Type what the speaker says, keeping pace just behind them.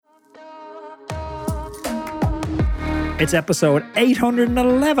It's episode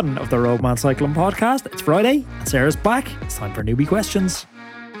 811 of the Roadman Cycling Podcast. It's Friday, and Sarah's back. It's time for Newbie questions.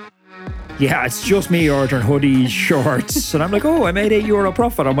 Yeah, it's just me ordering hoodies, shorts, and I'm like, oh, I made €8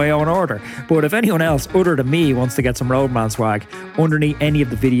 profit on my own order. But if anyone else other than me wants to get some Roadman swag, underneath any of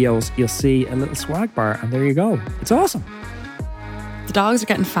the videos, you'll see a little swag bar, and there you go. It's awesome. The dogs are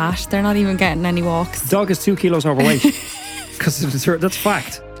getting fat. They're not even getting any walks. The dog is 2 kilos overweight. Because that's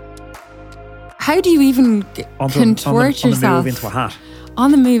fact. How do you even contort yourself? On the move into a hat.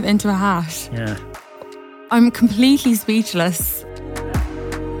 On the move into a hat. Yeah. I'm completely speechless.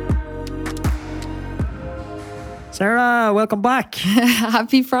 Sarah, welcome back.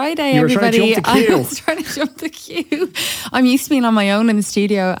 Happy Friday, you were everybody. Trying to jump the queue. I was trying to jump the queue. I'm used to being on my own in the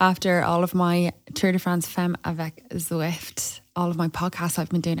studio after all of my Tour de France Femme avec Zwift. All of my podcasts I've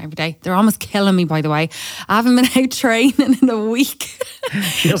been doing every day. They're almost killing me, by the way. I haven't been out training in a week.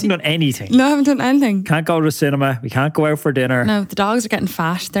 She hasn't done anything. No, I haven't done anything. Can't go to the cinema. We can't go out for dinner. No, the dogs are getting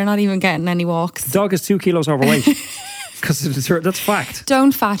fat. They're not even getting any walks. The dog is 2 kilos overweight. Because that's fact.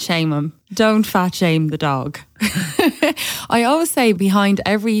 Don't fat shame him. Don't fat shame the dog. I always say behind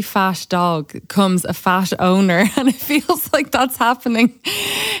every fat dog comes a fat owner, and it feels like that's happening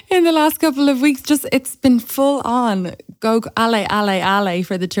in the last couple of weeks. Just it's been full on go allez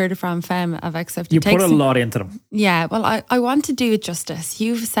for the Tour de France Femme avec Zwift. You put a lot into them. Yeah, well, I want to do it justice.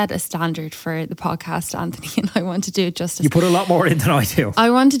 You've set a standard for the podcast, Anthony, and I want to do it justice. You put a lot more in than I do. I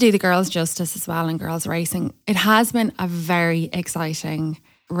want to do the girls justice as well and girls racing. It has been a very exciting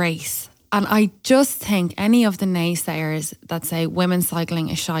race. And I just think any of the naysayers that say women's cycling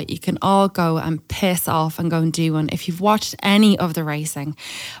is shite, you can all go and piss off and go and do one. If you've watched any of the racing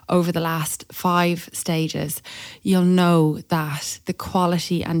over the last 5 stages, you'll know that the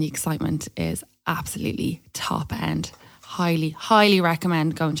quality and the excitement is absolutely top end. Highly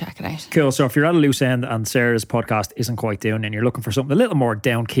recommend go and check it out. Cool. So if you're at a loose end and Sarah's podcast isn't quite down and you're looking for something a little more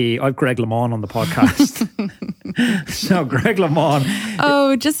down key, I've Greg LeMond on the podcast. So Greg LeMond.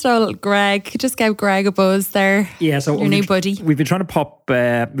 Oh, just old Greg. Just give Greg a buzz there. Yeah, so your new buddy. We've been trying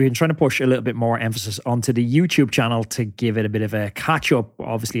to push a little bit more emphasis onto the YouTube channel to give it a bit of a catch up.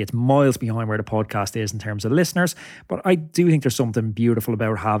 Obviously, it's miles behind where the podcast is in terms of listeners, but I do think there's something beautiful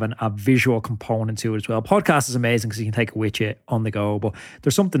about having a visual component to it as well. Podcast is amazing because you can take it with you on the go, but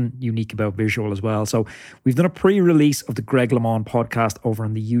there's something unique about visual as well. So we've done a pre-release of the Greg LeMond podcast over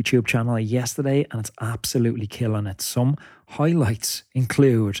on the YouTube channel yesterday, and it's absolutely killing it. Some highlights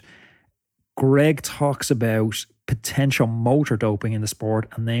include Greg talks about potential motor doping in the sport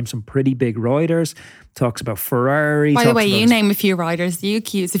and names some pretty big riders. Talks about Ferrari. By the way, you name a few riders. You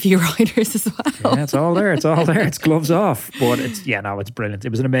accuse a few riders as well. Yeah, it's all there. It's all there. It's gloves off. But it's brilliant. It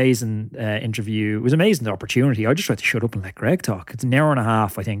was an amazing interview. It was an amazing opportunity. I just tried to shut up and let Greg talk. It's an hour and a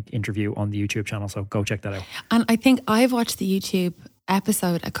half, I think, interview on the YouTube channel. So go check that out. And I think I've watched the YouTube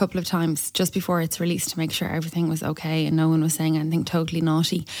episode a couple of times just before it's released to make sure everything was okay and no one was saying anything totally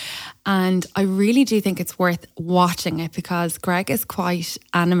naughty. And I really do think it's worth watching it because Greg is quite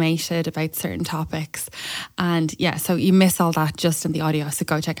animated about certain topics. And yeah, so you miss all that just in the audio. So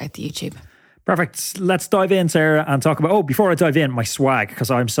go check out the YouTube. Perfect. Let's dive in, Sarah, and talk about, before I dive in, my swag, because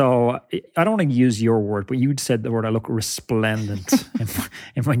I don't want to use your word, but you said the word, I look resplendent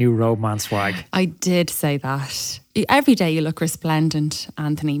in my new Roadman swag. I did say that. Every day you look resplendent,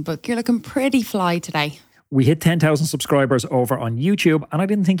 Anthony, but you're looking pretty fly today. We hit 10,000 subscribers over on YouTube, and I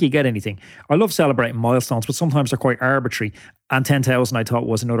didn't think you'd get anything. I love celebrating milestones, but sometimes they're quite arbitrary. And 10,000 I thought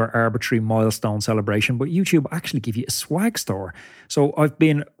was another arbitrary milestone celebration, but YouTube actually give you a swag store. So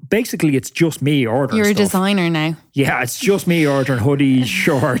basically it's just me ordering You're stuff. A designer now. Yeah, it's just me ordering hoodies,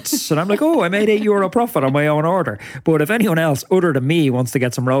 shorts, and I'm like, oh, I made €8 profit on my own order. But if anyone else other than me wants to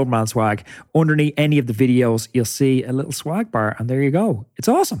get some Roadman swag, underneath any of the videos, you'll see a little swag bar, and there you go. It's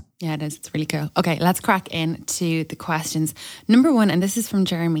awesome. Yeah, it is. It's really cool. Okay, let's crack into the questions. Number 1, and this is from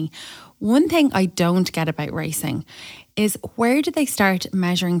Jeremy. One thing I don't get about racing is where do they start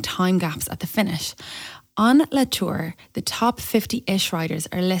measuring time gaps at the finish? On La Tour, the top 50-ish riders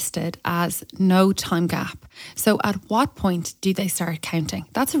are listed as no time gap. So at what point do they start counting?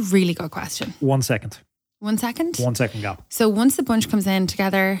 That's a really good question. 1 second. 1 second? 1 second gap. So once the bunch comes in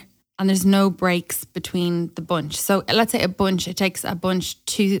together and there's no breaks between the bunch. So let's say it takes a bunch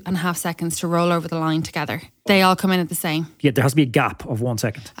 2.5 seconds to roll over the line together. They all come in at the same. Yeah, there has to be a gap of 1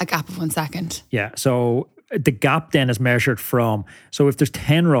 second. A gap of 1 second. Yeah, so the gap then is measured from, so if there's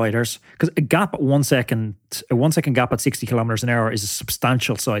 10 riders, because a gap at 1 second, a 1 second gap at 60 kilometers an hour is a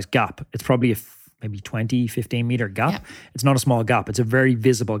substantial size gap. It's probably maybe 20, 15 meter gap. It's not a small gap. It's a very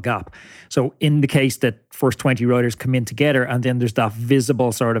visible gap. So in the case that first 20 riders come in together, and then there's that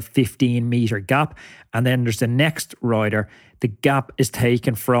visible sort of 15 meter gap, and then there's the next rider, the gap is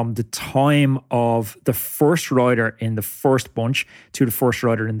taken from the time of the first rider in the first bunch to the first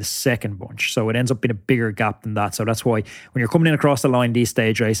rider in the second bunch. So it ends up being a bigger gap than that. So that's why when you're coming in across the line, these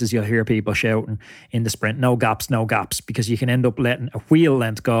stage races, you'll hear people shouting in the sprint, no gaps, because you can end up letting a wheel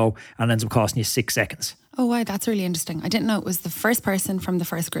length go and it ends up costing you 6 seconds. Oh, wow, that's really interesting. I didn't know it was the first person from the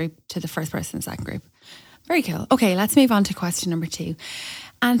first group to the first person in the second group. Very cool. Okay, let's move on to question number 2.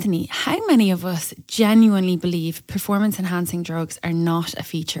 Anthony, how many of us genuinely believe performance-enhancing drugs are not a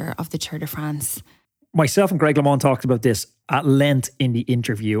feature of the Tour de France? Myself and Greg LeMond talked about this at length in the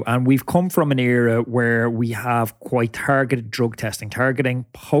interview, and we've come from an era where we have quite targeted drug testing, targeting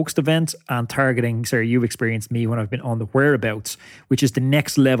post-event and targeting, sorry, you've experienced me when I've been on the whereabouts, which is the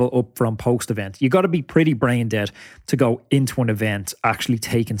next level up from post-event. You got to be pretty brain dead to go into an event actually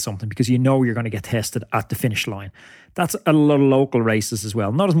taking something because you know you're going to get tested at the finish line. That's a lot of local races as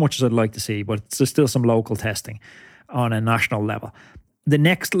well. Not as much as I'd like to see, but there's still some local testing on a national level. The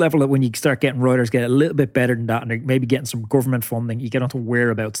next level, when you start getting riders get a little bit better than that, and they're maybe getting some government funding, you get onto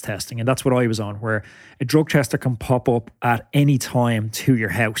whereabouts testing. And that's what I was on, where a drug tester can pop up at any time to your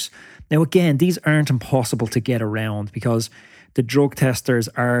house. Now, again, these aren't impossible to get around because the drug testers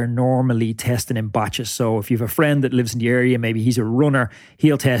are normally testing in batches. So if you have a friend that lives in the area, maybe he's a runner,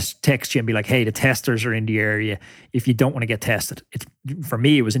 he'll text you and be like, hey, the testers are in the area if you don't want to get tested. For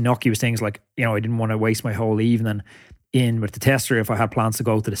me, it was innocuous things like, I didn't want to waste my whole evening in with the tester if I had plans to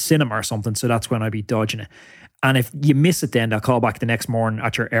go to the cinema or something. So that's when I'd be dodging it. And if you miss it, then they'll call back the next morning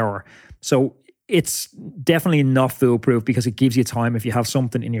at your hour. So it's definitely not foolproof because it gives you time if you have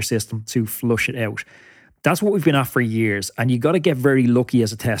something in your system to flush it out. That's what we've been at for years. And you got to get very lucky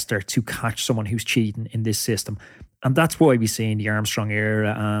as a tester to catch someone who's cheating in this system. And that's why we see in the Armstrong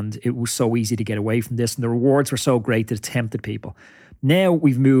era, and it was so easy to get away from this. And the rewards were so great that it tempted people. Now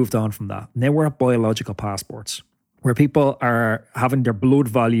we've moved on from that. Now we're at biological passports, where people are having their blood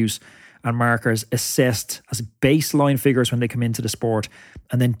values and markers assessed as baseline figures when they come into the sport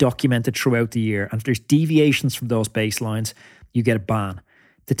and then documented throughout the year. And if there's deviations from those baselines, you get a ban.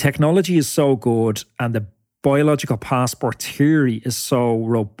 The technology is so good and the biological passport theory is so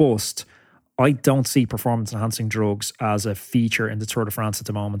robust, I don't see performance-enhancing drugs as a feature in the Tour de France at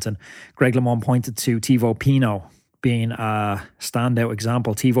the moment. And Greg LeMond pointed to Thibaut Pinot being a standout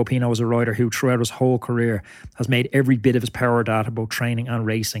example. Thibaut Pinot was a rider who throughout his whole career has made every bit of his power data, both training and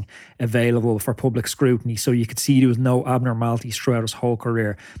racing, available for public scrutiny. So you could see there was no abnormalities throughout his whole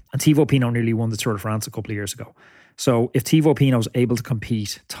career. And Thibaut Pinot nearly won the Tour de France a couple of years ago. So if Thibaut Pinot's able to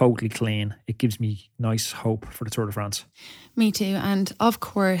compete totally clean, it gives me nice hope for the Tour de France. Me too. And of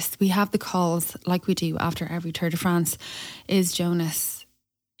course, we have the calls like we do after every Tour de France. Is Jonas,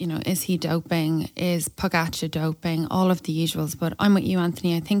 is he doping? Is Pogačar doping? All of the usuals. But I'm with you,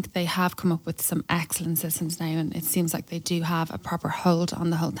 Anthony. I think they have come up with some excellent systems now, and it seems like they do have a proper hold on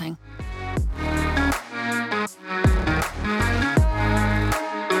the whole thing.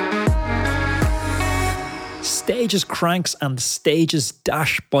 Stages Cranks and Stages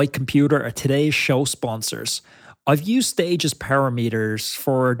Dash Bike Computer are today's show sponsors. I've used Stages power meters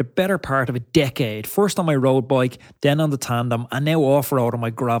for the better part of a decade, first on my road bike, then on the tandem, and now off-road on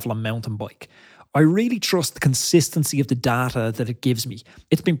my gravel and mountain bike. I really trust the consistency of the data that it gives me.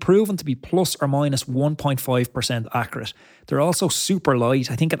 It's been proven to be plus or minus 1.5% accurate. They're also super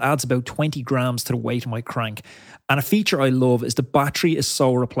light. I think it adds about 20 grams to the weight of my crank. And a feature I love is the battery is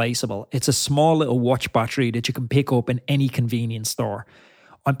so replaceable. It's a small little watch battery that you can pick up in any convenience store.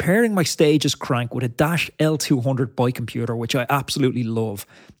 I'm pairing my Stages crank with a Dash L200 bike computer, which I absolutely love.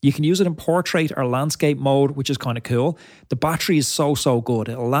 You can use it in portrait or landscape mode, which is kind of cool. The battery is so good.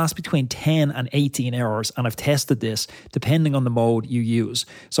 It'll last between 10 and 18 hours, and I've tested this depending on the mode you use.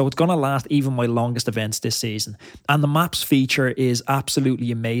 So it's going to last even my longest events this season. And the maps feature is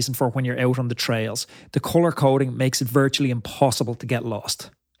absolutely amazing for when you're out on the trails. The colour coding makes it virtually impossible to get lost.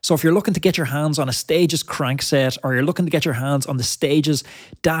 So if you're looking to get your hands on a Stages crank set, or you're looking to get your hands on the Stages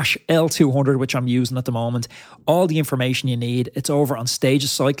Dash L200, which I'm using at the moment, all the information you need, it's over on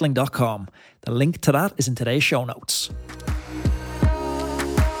stagescycling.com. The link to that is in today's show notes.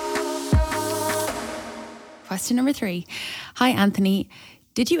 Question number 3. Hi, Anthony.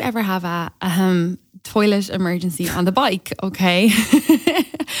 Did you ever have a toilet emergency on the bike? Okay.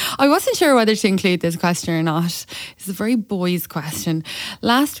 I wasn't sure whether to include this question or not. It's a very boys question.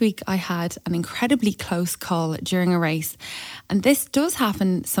 Last week I had an incredibly close call during a race. And this does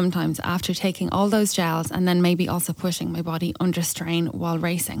happen sometimes after taking all those gels and then maybe also pushing my body under strain while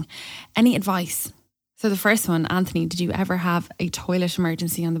racing. Any advice? So the first one, Anthony, did you ever have a toilet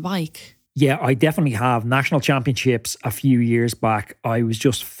emergency on the bike? Yeah, I definitely have. National championships a few years back, I was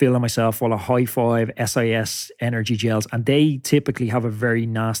just filling myself full of High Five, SIS energy gels, and they typically have a very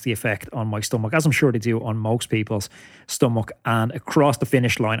nasty effect on my stomach, as I'm sure they do on most people's stomach. And across the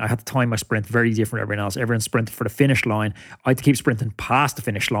finish line, I had to time my sprint very different from everyone else. Everyone sprinted for the finish line. I had to keep sprinting past the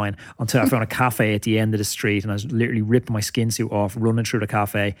finish line until I found a cafe at the end of the street, and I was literally ripping my skin suit off, running through the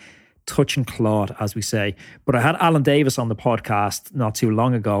cafe, touch and clod, as we say. But I had Alan Davis on the podcast not too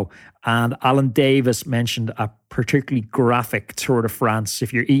long ago, and Alan Davis mentioned a particularly graphic Tour de France.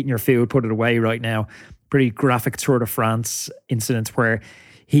 If you're eating your food, put it away right now. Pretty graphic Tour de France incident where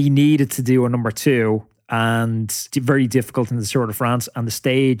he needed to do a number 2, and very difficult in the Tour de France. And the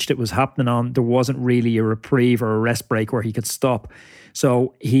stage that was happening on, there wasn't really a reprieve or a rest break where he could stop.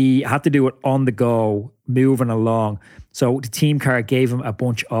 So he had to do it on the go, moving along. So the team car gave him a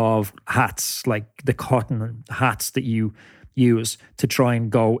bunch of hats, like the cotton hats that you use to try and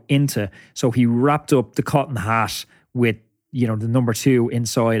go into. So he wrapped up the cotton hat with, the number 2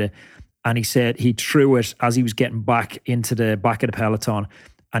 inside it. And he said he threw it as he was getting back into the back of the peloton.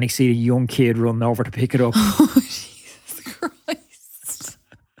 And he see a young kid running over to pick it up. Oh, Jesus Christ.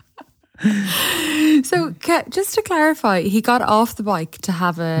 So just to clarify, he got off the bike to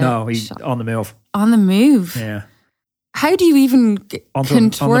have a... No, he's on the move. On the move? Yeah. How do you even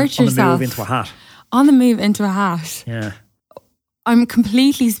contort yourself? On the move into a hat. On the move into a hat? Yeah. I'm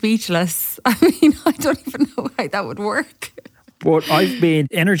completely speechless. I mean, I don't even know how that would work. But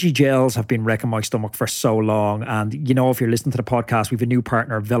energy gels have been wrecking my stomach for so long. And, if you're listening to the podcast, we have a new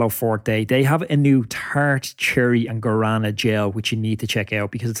partner, Velo Forte. They have a new tart, cherry and guarana gel, which you need to check out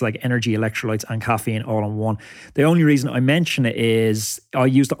because it's like energy, electrolytes and caffeine all in one. The only reason I mention it is I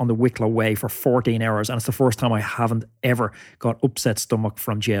used it on the Wicklow Way for 14 hours. And it's the first time I haven't ever got upset stomach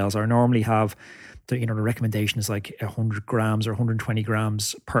from gels. I normally have, the recommendation is like 100 grams or 120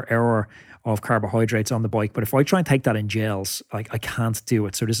 grams per hour of carbohydrates on the bike. But if I try and take that in gels, I can't do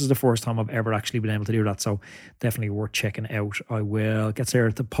it. So this is the first time I've ever actually been able to do that. So definitely worth checking out. I will get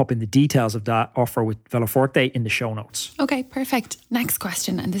Sarah to pop in the details of that offer with Veloforte in the show notes. Okay, perfect. Next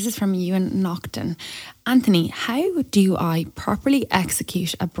question. And this is from Ewan Nocton. Anthony, how do I properly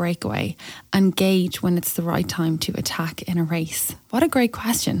execute a breakaway and gauge when it's the right time to attack in a race? What a great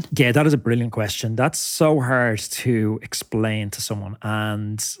question. Yeah, that is a brilliant question. That's so hard to explain to someone.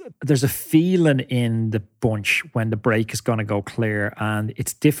 And there's a feeling in the bunch when the break is going to go clear. And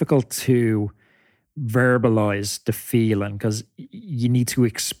it's difficult to verbalize the feeling because you need to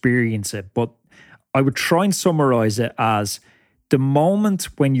experience it. But I would try and summarize it as the moment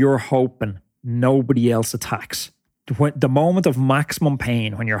when you're hoping nobody else attacks. The moment of maximum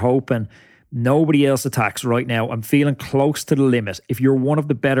pain when you're hoping nobody else attacks right now. I'm feeling close to the limit. If you're one of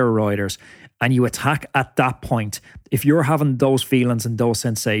the better riders and you attack at that point, if you're having those feelings and those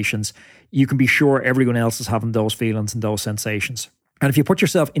sensations, you can be sure everyone else is having those feelings and those sensations. And if you put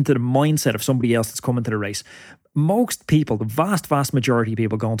yourself into the mindset of somebody else that's coming to the race, most people, the vast majority of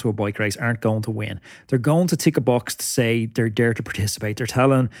people going to a bike race aren't going to win. They're going to tick a box to say they're there to participate. They're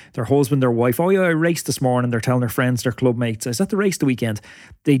telling their husband, their wife, oh yeah, I raced this morning. They're telling their friends, their club mates, I was at the race the weekend.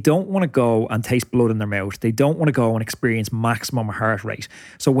 They don't want to go and taste blood in their mouth. They don't want to go and experience maximum heart rate.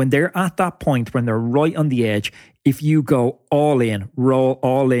 So when they're at that point, when they're right on the edge, if you go all in, roll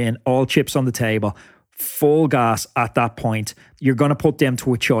all in, all chips on the table, full gas at that point, you're going to put them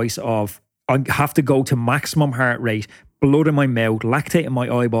to a choice of, I have to go to maximum heart rate, blood in my mouth, lactate in my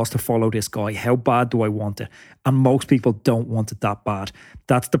eyeballs to follow this guy. How bad do I want it? And most people don't want it that bad.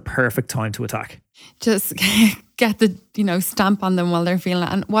 That's the perfect time to attack. Just get the, stamp on them while they're feeling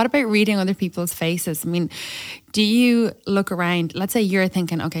it. And what about reading other people's faces? I mean, do you look around? Let's say you're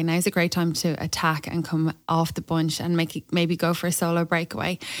thinking, okay, now's a great time to attack and come off the bunch and maybe go for a solo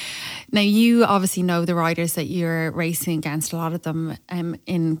breakaway. Now, you obviously know the riders that you're racing against, a lot of them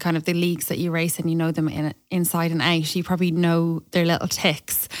in kind of the leagues that you race in, you know them inside and out. You probably know their little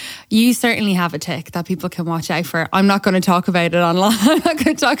ticks. You certainly have a tick that people can watch out for. I'm not going to talk about it online. I'm not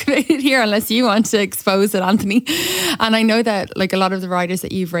going to talk about it here unless you want want to expose it, Anthony. And I know that like a lot of the riders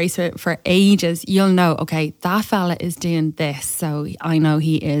that you've raced with for ages, you'll know, okay, that fella is doing this. So I know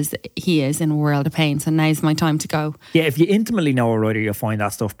he is in a world of pain. So now's my time to go. Yeah, if you intimately know a rider, you'll find that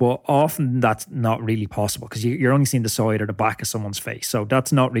stuff. But often that's not really possible because you're only seeing the side or the back of someone's face. So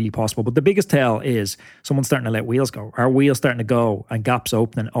that's not really possible. But the biggest tell is someone's starting to let wheels go. Our wheels starting to go and gaps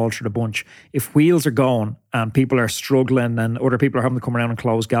opening all through the bunch. If wheels are going and people are struggling and other people are having to come around and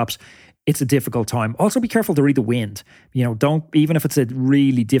close gaps, it's a difficult time. Also be careful to read the wind. Don't, even if it's a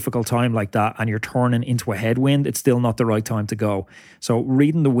really difficult time like that and you're turning into a headwind, it's still not the right time to go. So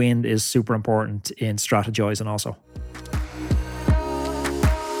reading the wind is super important in strategizing also.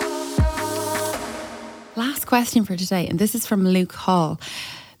 Last question for today, and this is from Luke Hall.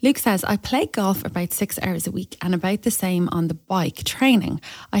 Luke says, I play golf about 6 hours a week and about the same on the bike training.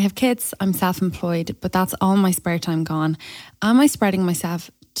 I have kids, I'm self-employed, but that's all my spare time gone. Am I spreading myself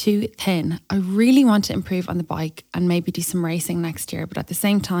too thin? I really want to improve on the bike and maybe do some racing next year, but at the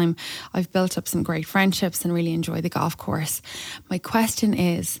same time, I've built up some great friendships and really enjoy the golf course. My question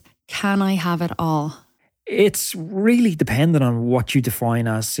is, can I have it all? It's really dependent on what you define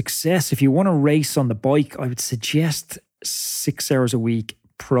as success. If you want to race on the bike, I would suggest 6 hours a week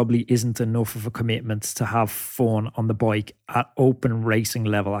probably isn't enough of a commitment to have fun on the bike at open racing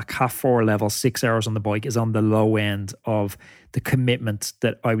level. At CAT 4 level, 6 hours on the bike is on the low end of the commitment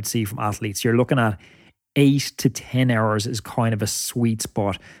that I would see from athletes. You're looking at 8 to 10 hours is kind of a sweet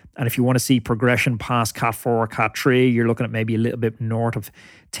spot. And if you want to see progression past CAT 4 or CAT 3, you're looking at maybe a little bit north of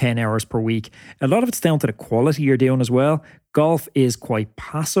 10 hours per week. A lot of it's down to the quality you're doing as well. Golf is quite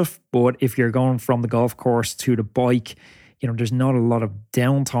passive, but if you're going from the golf course to the bike, there's not a lot of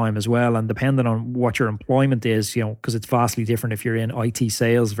downtime as well. And depending on what your employment is, because it's vastly different if you're in IT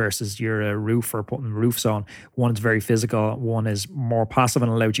sales versus you're a roofer putting roofs on. One is very physical, one is more passive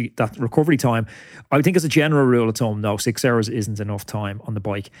and allows you that recovery time. I think as a general rule of thumb, no, 6 hours isn't enough time on the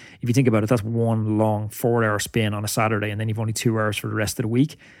bike. If you think about it, that's one long 4-hour spin on a Saturday, and then you've only 2 hours for the rest of the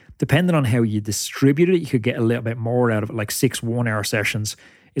week. Depending on how you distribute it, you could get a little bit more out of it, like 6 1-hour sessions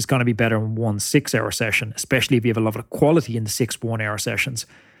is going to be better than 1 6-hour session, especially if you have a lot of quality in the 6 1-hour sessions.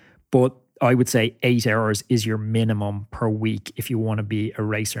 But I would say 8 hours is your minimum per week if you want to be a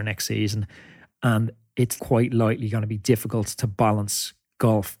racer next season. And it's quite likely going to be difficult to balance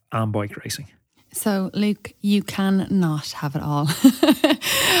golf and bike racing. So, Luke, you cannot have it all.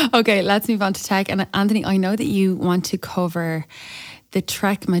 Okay, let's move on to tech. And Anthony, I know that you want to cover the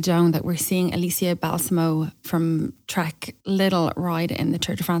Trek Mahone that we're seeing Alicia Balsamo from Trek Little ride in the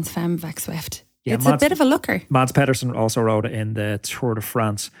Tour de France Femme Vec Swift. Yeah, it's a bit of a looker. Mads Pedersen also rode it in the Tour de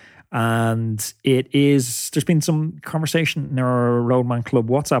France. And there's been some conversation in our Roadman Club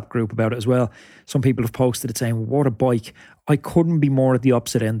WhatsApp group about it as well. Some people have posted it saying, what a bike. I couldn't be more at the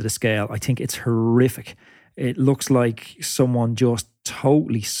opposite end of the scale. I think it's horrific. It looks like someone just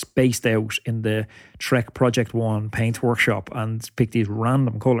totally spaced out in the Trek Project One paint workshop and picked these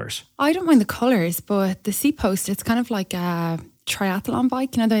random colours. I don't mind the colours, but the seat post, it's kind of like a triathlon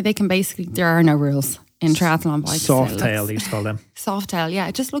bike. They can basically, there are no rules in triathlon bikes. Soft tail, they used to call them. Soft tail, yeah.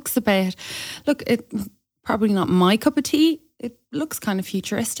 It just looks a bit, it probably not my cup of tea. It looks kind of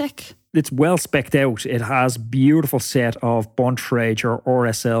futuristic. It's well specced out. It has beautiful set of Bontrager or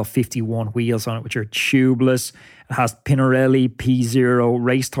RSL 51 wheels on it, which are tubeless. It has Pinarelli P0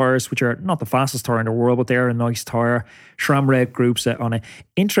 race tyres, which are not the fastest tyre in the world, but they're a nice tyre. SRAM Red group set on it.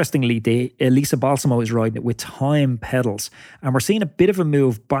 Interestingly, Elisa Balsamo is riding it with time pedals. And we're seeing a bit of a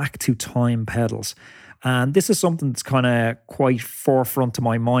move back to time pedals. And this is something that's kind of quite forefront to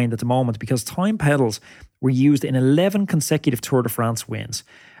my mind at the moment, because time pedals were used in 11 consecutive Tour de France wins.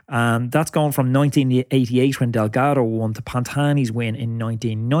 And that's gone from 1988 when Delgado won to Pantani's win in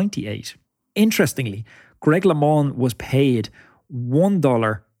 1998. Interestingly, Greg LeMond was paid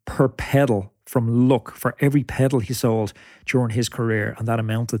 $1 per pedal from Look for every pedal he sold during his career, and that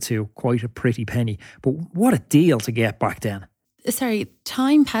amounted to quite a pretty penny. But what a deal to get back then. Sorry,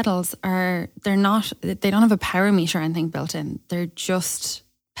 time pedals they don't have a power meter or anything built in. They're just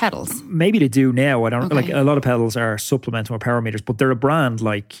pedals. Maybe they do now. I don't okay. Like a lot of pedals are supplemental with power meters, but they're a brand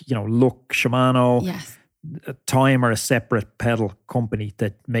like, Look, Shimano, yes. Time are a separate pedal company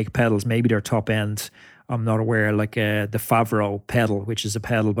that make pedals. Maybe they're top end. I'm not aware, like the Favreau pedal, which is a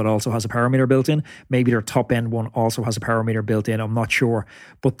pedal but also has a power meter built in. Maybe their top end one also has a power meter built in. I'm not sure.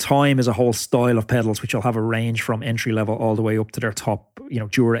 But Time is a whole style of pedals which will have a range from entry level all the way up to their top,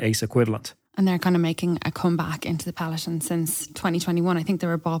 Dura Ace equivalent. And they're kind of making a comeback into the peloton since 2021. I think they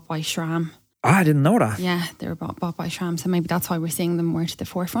were bought by SRAM. I didn't know that. Yeah, they were bought by SRAM. So maybe that's why we're seeing them more to the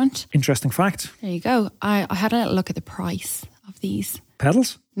forefront. Interesting fact. There you go. I had a look at the price of these.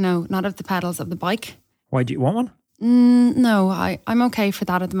 Pedals? No, not of the pedals of the bike. Why do you want one? No, I'm okay for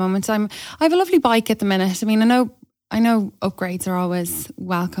that at the moment. I have a lovely bike at the minute. I mean, I know upgrades are always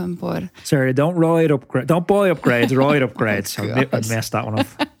welcome, but Sarah, don't buy upgrades, ride upgrades. I messed that one up.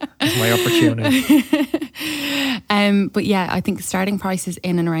 It's my opportunity. But yeah, I think the starting price is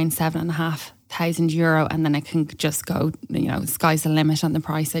in and around €7,500, and then it can just go, sky's the limit on the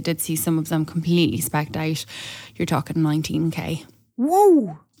price. I did see some of them completely specced out. You're talking 19k.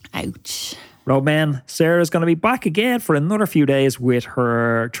 Whoa! Ouch. Roadman, Sarah's going to be back again for another few days with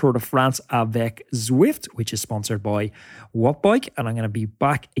her Tour de France avec Zwift, which is sponsored by Wattbike. And I'm going to be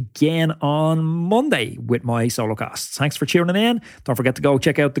back again on Monday with my solo cast. Thanks for tuning in. Don't forget to go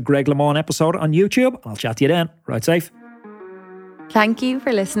check out the Greg LeMond episode on YouTube. I'll chat to you then. Ride safe. Thank you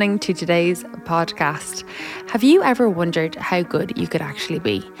for listening to today's podcast. Have you ever wondered how good you could actually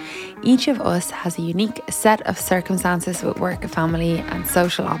be? Each of us has a unique set of circumstances with work, family, and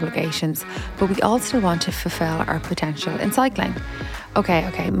social obligations, but we all still want to fulfill our potential in cycling.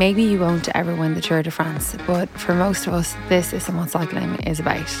 Okay, maybe you won't ever win the Tour de France, but for most of us, this isn't what cycling is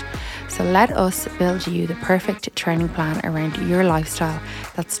about. So let us build you the perfect training plan around your lifestyle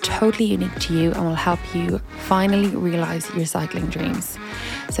that's totally unique to you and will help you finally realise your cycling dreams.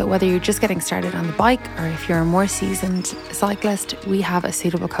 So whether you're just getting started on the bike or if you're a more seasoned cyclist, we have a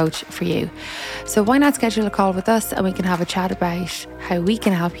suitable coach for you. So why not schedule a call with us and we can have a chat about how we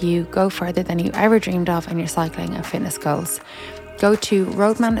can help you go further than you ever dreamed of in your cycling and fitness goals. Go to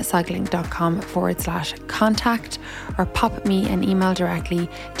roadmancycling.com/contact or pop me an email directly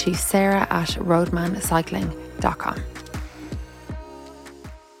to sarah@roadmancycling.com.